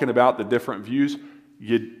were talking about the different views,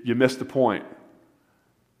 you missed the point.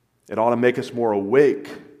 It ought to make us more awake.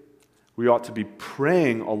 We ought to be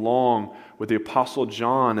praying along with the Apostle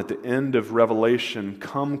John at the end of Revelation,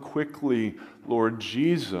 "Come quickly, Lord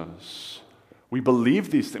Jesus." We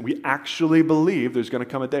believe these things. We actually believe there's going to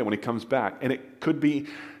come a day when he comes back, and it could be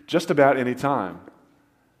just about any time.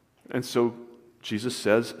 And so Jesus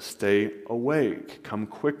says, stay awake, come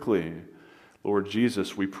quickly. Lord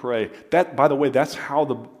Jesus, we pray. That, by the way, that's how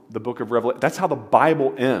the book of Revelation, that's how the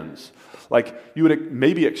Bible ends. Like, you would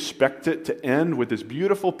maybe expect it to end with this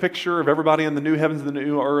beautiful picture of everybody in the new heavens and the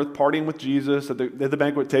new earth partying with Jesus at the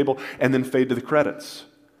banquet table, and then fade to the credits.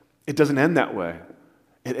 It doesn't end that way.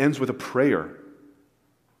 It ends with a prayer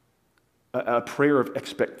of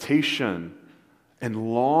expectation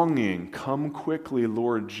and longing. Come quickly,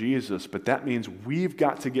 Lord Jesus. But that means we've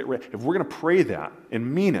got to get ready. If we're going to pray that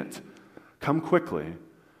and mean it, come quickly,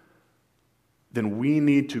 then we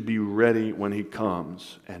need to be ready when he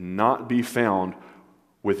comes and not be found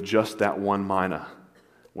with just that one mina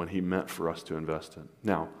when he meant for us to invest in.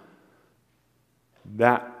 Now,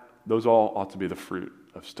 those all ought to be the fruit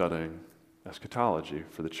of studying eschatology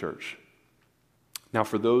for the church. Now,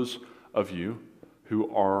 for those of you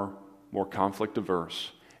who are more conflict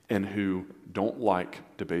averse and who don't like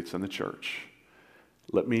debates in the church,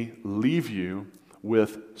 let me leave you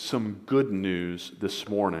with some good news this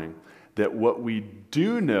morning, that what we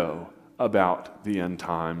do know about the end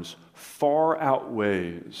times far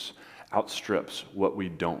outstrips what we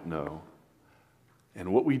don't know.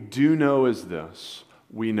 And what we do know is this: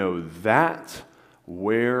 we know that,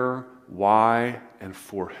 where, why, and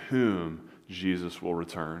for whom Jesus will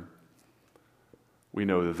return. We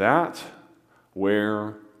know that,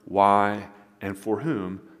 where, why, and for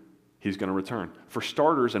whom he's going to return. For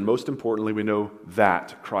starters, and most importantly, we know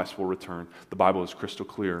that Christ will return. The Bible is crystal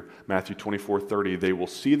clear. Matthew 24:30, they will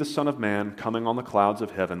see the Son of Man coming on the clouds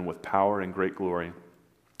of heaven with power and great glory.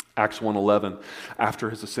 Acts 1:11, after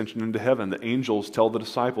his ascension into heaven, the angels tell the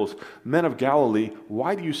disciples, "Men of Galilee,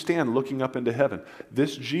 why do you stand looking up into heaven?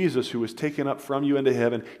 This Jesus who was taken up from you into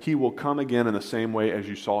heaven, he will come again in the same way as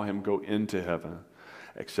you saw him go into heaven."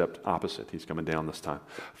 Except opposite. He's coming down this time.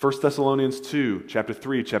 1 Thessalonians 2, chapter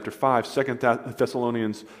 3, chapter 5, 2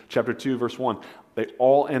 Thessalonians chapter 2, verse 1. They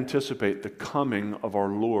all anticipate the coming of our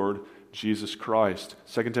Lord Jesus Christ.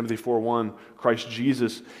 2 Timothy 4:1, Christ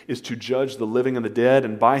Jesus is to judge the living and the dead,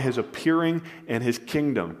 and by his appearing and his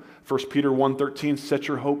kingdom. 1 Peter 1:13, set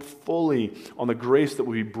your hope fully on the grace that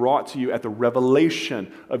will be brought to you at the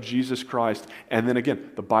revelation of Jesus Christ. And then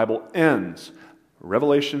again, the Bible ends,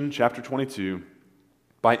 Revelation chapter 22,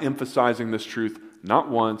 by emphasizing this truth not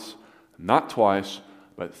once, not twice,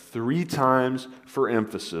 but 3 times for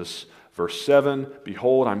emphasis. Verse 7,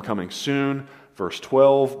 behold, I'm coming soon. Verse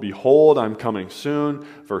 12, behold, I'm coming soon.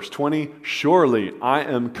 Verse 20, surely I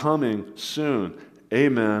am coming soon.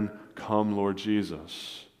 Amen. Come, Lord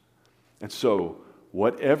Jesus. And so,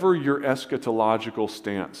 whatever your eschatological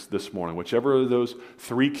stance this morning, whichever of those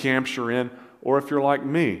 3 camps you're in, or if you're like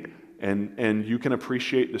me, and you can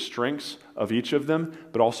appreciate the strengths of each of them,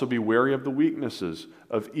 but also be wary of the weaknesses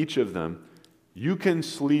of each of them, you can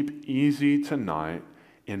sleep easy tonight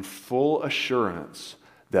in full assurance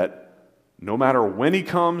that no matter when he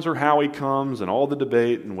comes or how he comes and all the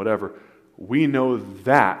debate and whatever, we know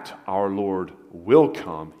that our Lord will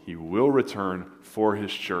come. He will return for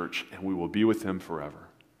his church, and we will be with him forever.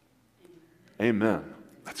 Amen.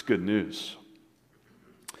 That's good news.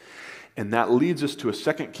 And that leads us to a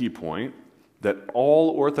second key point that all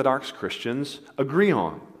Orthodox Christians agree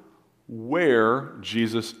on: where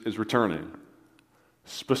Jesus is returning.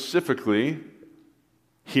 Specifically,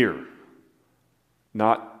 here.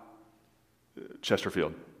 Not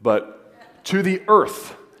Chesterfield, but to the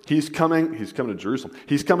earth. He's coming to Jerusalem.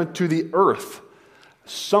 He's coming to the earth.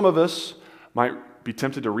 Some of us might be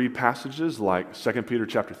tempted to read passages like 2 Peter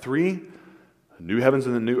chapter 3, the heavens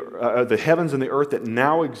and the earth that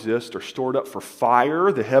now exist are stored up for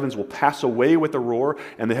fire. The heavens will pass away with a roar,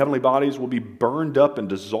 and the heavenly bodies will be burned up and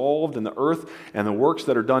dissolved in the earth, and the works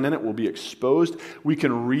that are done in it will be exposed. We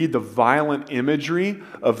can read the violent imagery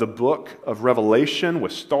of the book of Revelation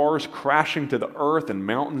with stars crashing to the earth and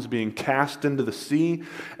mountains being cast into the sea.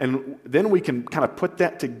 And then we can kind of put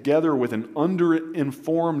that together with an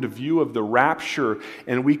under-informed view of the rapture,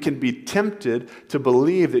 and we can be tempted to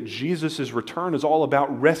believe that Jesus is returning return is all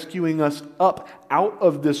about rescuing us up out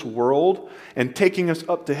of this world and taking us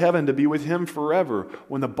up to heaven to be with Him forever,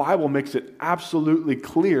 when the Bible makes it absolutely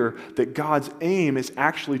clear that God's aim is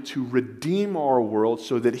actually to redeem our world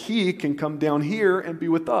so that He can come down here and be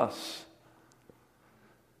with us.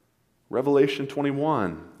 Revelation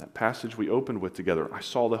 21, that passage we opened with together, I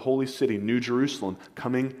saw the holy city, New Jerusalem,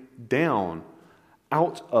 coming down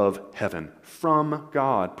out of heaven from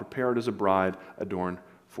God, prepared as a bride adorned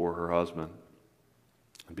for her husband.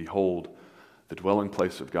 And behold, the dwelling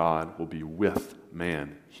place of God will be with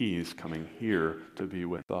man. He's coming here to be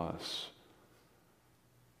with us.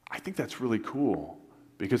 I think that's really cool,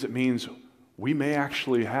 because it means we may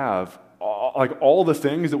actually have all the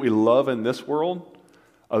things that we love in this world,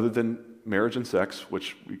 other than marriage and sex,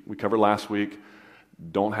 which we covered last week,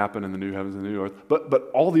 don't happen in the new heavens and the new earth. But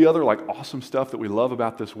all the other awesome stuff that we love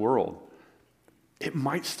about this world, it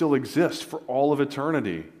might still exist for all of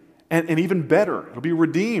eternity. And even better, it'll be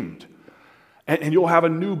redeemed. And you'll have a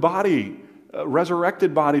new body, a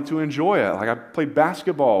resurrected body to enjoy it. I played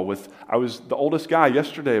basketball I was the oldest guy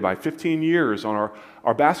yesterday by 15 years on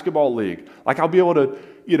our basketball league. I'll be able to,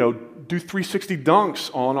 do 360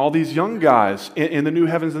 dunks on all these young guys in the new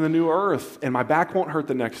heavens and the new earth, and my back won't hurt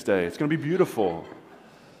the next day. It's going to be beautiful.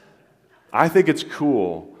 I think it's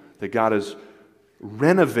cool that God is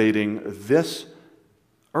renovating this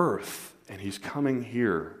earth, and He's coming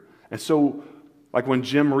here. And so, when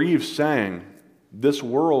Jim Reeves sang, "This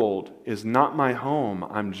world is not my home,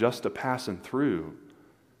 I'm just a passing through,"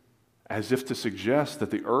 as if to suggest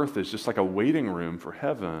that the earth is just like a waiting room for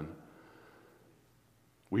heaven.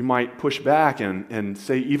 We might push back and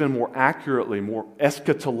say even more accurately, more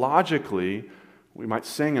eschatologically, we might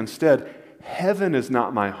sing instead, "Heaven is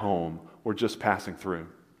not my home, we're just passing through."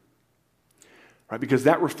 Right? Because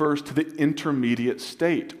that refers to the intermediate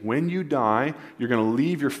state. When you die, you're going to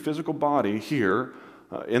leave your physical body here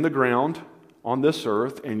in the ground on this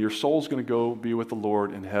earth, and your soul's going to go be with the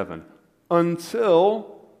Lord in heaven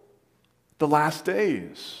until the last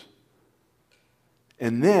days.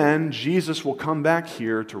 And then Jesus will come back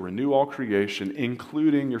here to renew all creation,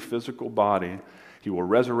 including your physical body. He will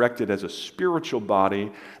resurrect it as a spiritual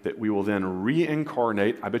body that we will then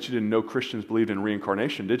reincarnate. I bet you didn't know Christians believed in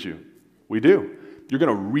reincarnation, did you? We do. You're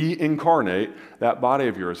going to reincarnate that body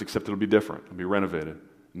of yours, except it'll be different. It'll be renovated.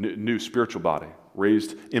 New spiritual body,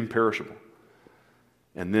 raised imperishable.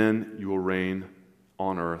 And then you will reign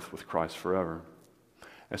on earth with Christ forever.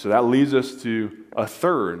 And so that leads us to a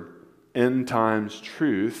third end times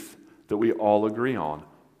truth that we all agree on: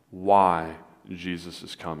 why Jesus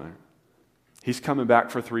is coming. He's coming back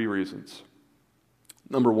for three reasons.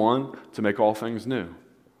 Number one, to make all things new.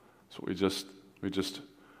 That's what we just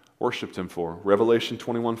worshiped Him for. Revelation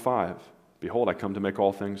 21:5. Behold, I come to make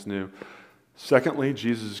all things new. Secondly,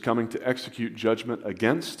 Jesus is coming to execute judgment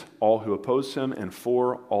against all who oppose Him and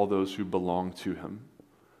for all those who belong to Him.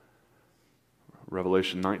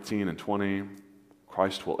 Revelation 19 and 20.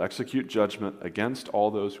 Christ will execute judgment against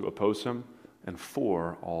all those who oppose Him and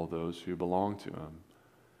for all those who belong to Him.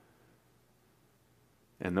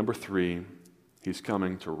 And number three, He's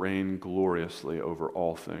coming to reign gloriously over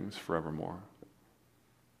all things forevermore.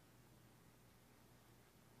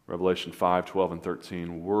 Revelation 5, 12, and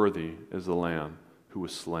 13, worthy is the Lamb who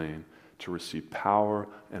was slain to receive power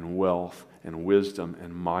and wealth and wisdom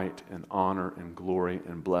and might and honor and glory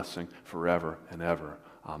and blessing forever and ever.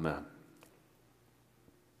 Amen.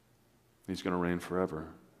 He's going to reign forever.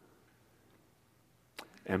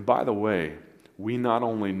 And by the way, we not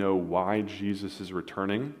only know why Jesus is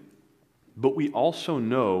returning, but we also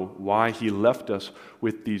know why He left us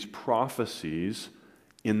with these prophecies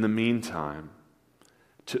in the meantime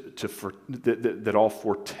that all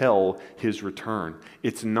foretell His return.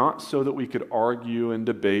 It's not so that we could argue and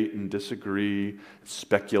debate and disagree,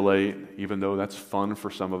 speculate, even though that's fun for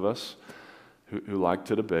some of us who like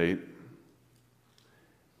to debate.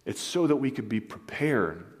 It's so that we could be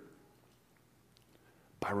prepared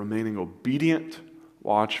by remaining obedient,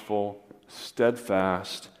 watchful,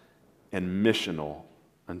 steadfast, and missional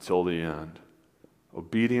until the end.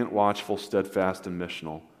 Obedient, watchful, steadfast, and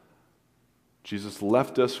missional. Jesus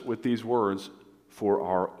left us with these words for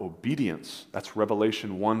our obedience. That's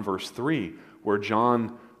Revelation 1, verse 3, where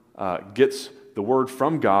John gets the word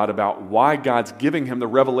from God about why God's giving him the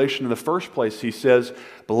revelation in the first place. He says,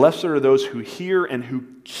 "Blessed are those who hear and who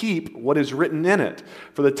keep what is written in it,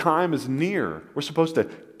 for the time is near." We're supposed to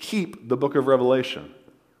keep the book of Revelation.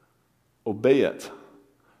 Obey it.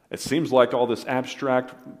 It seems like all this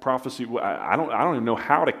abstract prophecy. I don't even know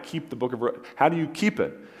how to keep the book of Revelation. How do you keep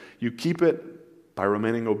it? You keep it by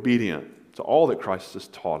remaining obedient to all that Christ has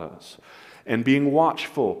taught us, and being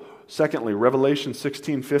watchful, Secondly, Revelation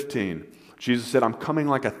 16:15. Jesus said, I'm coming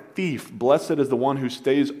like a thief. Blessed is the one who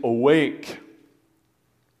stays awake.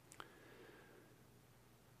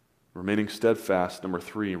 Remaining steadfast, number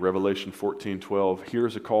 3, Revelation 14:12.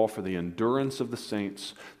 Here's a call for the endurance of the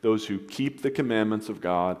saints, those who keep the commandments of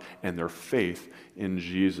God and their faith in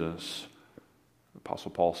Jesus.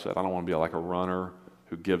 Apostle Paul said, I don't want to be like a runner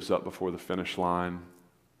who gives up before the finish line.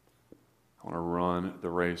 I want to run the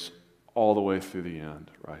race all the way through the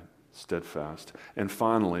end, right? Steadfast. And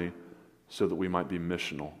finally, so that we might be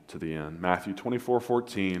missional to the end. Matthew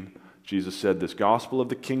 24:14, Jesus said, this gospel of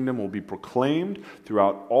the kingdom will be proclaimed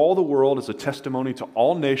throughout all the world as a testimony to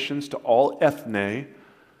all nations, to all ethne,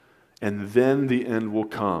 and then the end will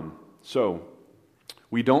come. So,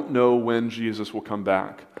 we don't know when Jesus will come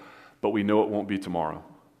back, but we know it won't be tomorrow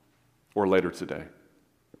or later today.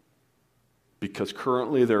 Because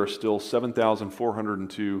currently there are still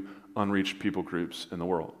 7,402 unreached people groups in the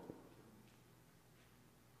world.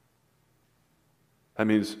 That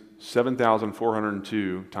means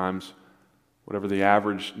 7,402 times whatever the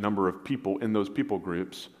average number of people in those people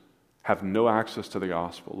groups have no access to the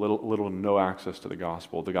gospel, little to no access to the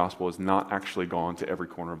gospel. The gospel has not actually gone to every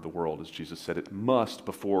corner of the world, as Jesus said it must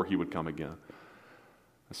before he would come again.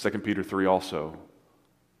 2 Peter 3 also.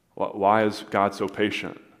 Why is God so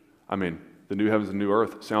patient? I mean, the new heavens and new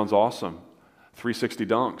earth sounds awesome. 360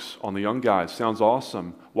 dunks on the young guys sounds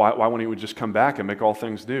awesome. Why wouldn't he would just come back and make all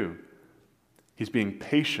things new? He's being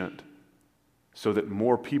patient so that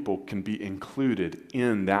more people can be included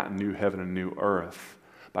in that new heaven and new earth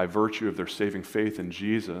by virtue of their saving faith in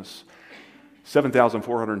Jesus.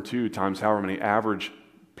 7,402 times however many average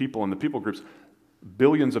people in the people groups,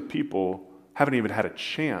 billions of people haven't even had a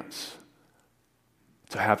chance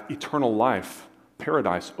to have eternal life,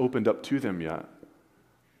 paradise opened up to them yet.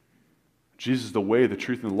 Jesus is the way, the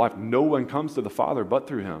truth, and the life. No one comes to the Father but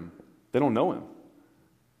through him. They don't know him.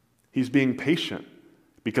 He's being patient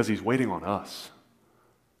because he's waiting on us.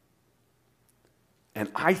 And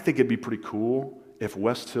I think it'd be pretty cool if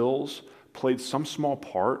West Hills played some small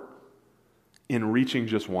part in reaching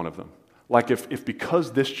just one of them. Like if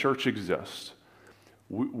because this church exists,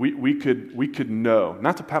 we could know,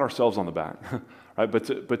 not to pat ourselves on the back, right,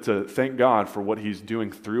 but to thank God for what he's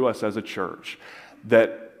doing through us as a church,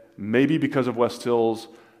 that maybe because of West Hills,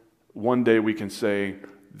 one day we can say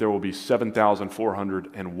there will be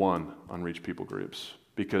 7,401 unreached people groups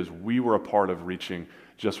because we were a part of reaching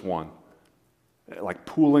just one. Like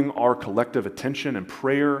pooling our collective attention and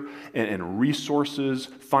prayer and resources,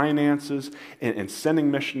 finances, and sending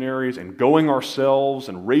missionaries and going ourselves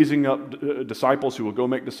and raising up disciples who will go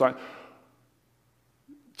make disciples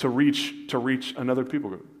to reach another people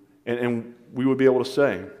group. And we would be able to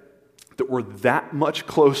say that we're that much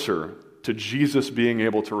closer to Jesus being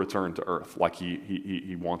able to return to earth like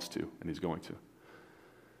he wants to and he's going to.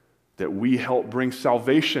 That we help bring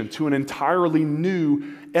salvation to an entirely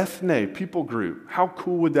new ethne people group. How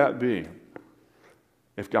cool would that be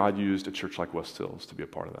if God used a church like West Hills to be a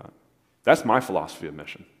part of that? That's my philosophy of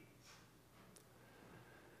mission.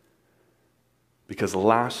 Because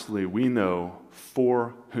lastly, we know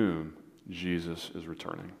for whom Jesus is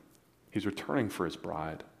returning. He's returning for his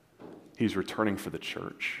bride. He's returning for the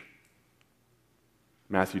church.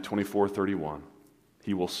 Matthew 24:31.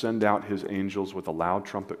 He will send out his angels with a loud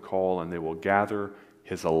trumpet call, and they will gather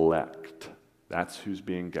his elect. That's who's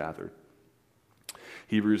being gathered.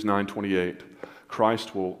 Hebrews 9:28.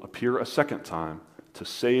 Christ will appear a second time to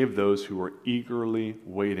save those who are eagerly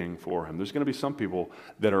waiting for him. There's going to be some people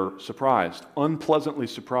that are surprised, unpleasantly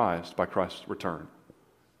surprised by Christ's return.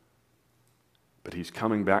 But he's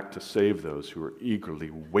coming back to save those who are eagerly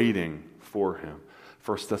waiting for him.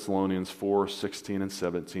 1 Thessalonians 4:16 and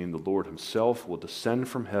 17, the Lord himself will descend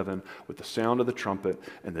from heaven with the sound of the trumpet,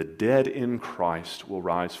 and the dead in Christ will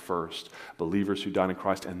rise first, believers who died in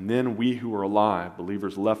Christ, and then we who are alive,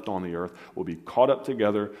 believers left on the earth, will be caught up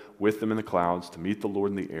together with them in the clouds to meet the Lord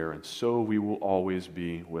in the air, and so we will always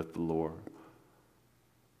be with the Lord.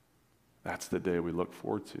 That's the day we look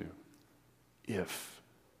forward to, if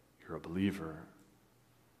you're a believer.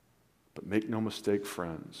 But make no mistake,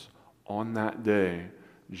 friends, on that day,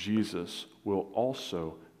 Jesus will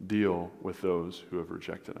also deal with those who have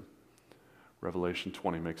rejected him. Revelation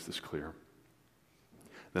 20 makes this clear.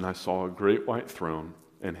 Then I saw a great white throne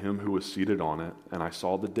and him who was seated on it, and I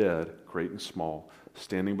saw the dead, great and small,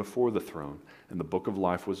 standing before the throne, and the book of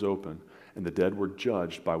life was open, and the dead were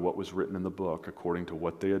judged by what was written in the book according to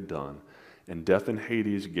what they had done. And death and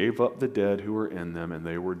Hades gave up the dead who were in them, and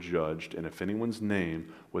they were judged. And if anyone's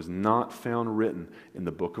name was not found written in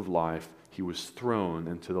the book of life, he was thrown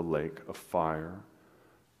into the lake of fire.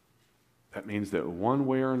 that means that one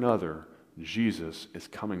way or another, Jesus is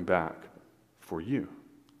coming back for you,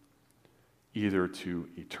 either to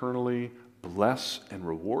eternally bless and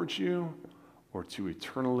reward you or to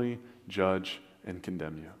eternally judge and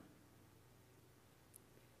condemn you.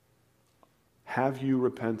 Have you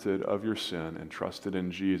repented of your sin and trusted in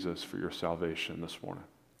Jesus for your salvation this morning?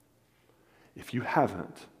 If you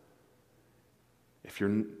haven't, if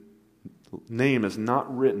your name is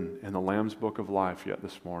not written in the Lamb's Book of Life yet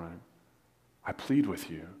this morning, I plead with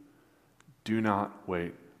you, do not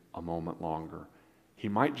wait a moment longer. He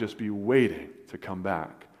might just be waiting to come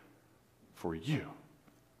back for you.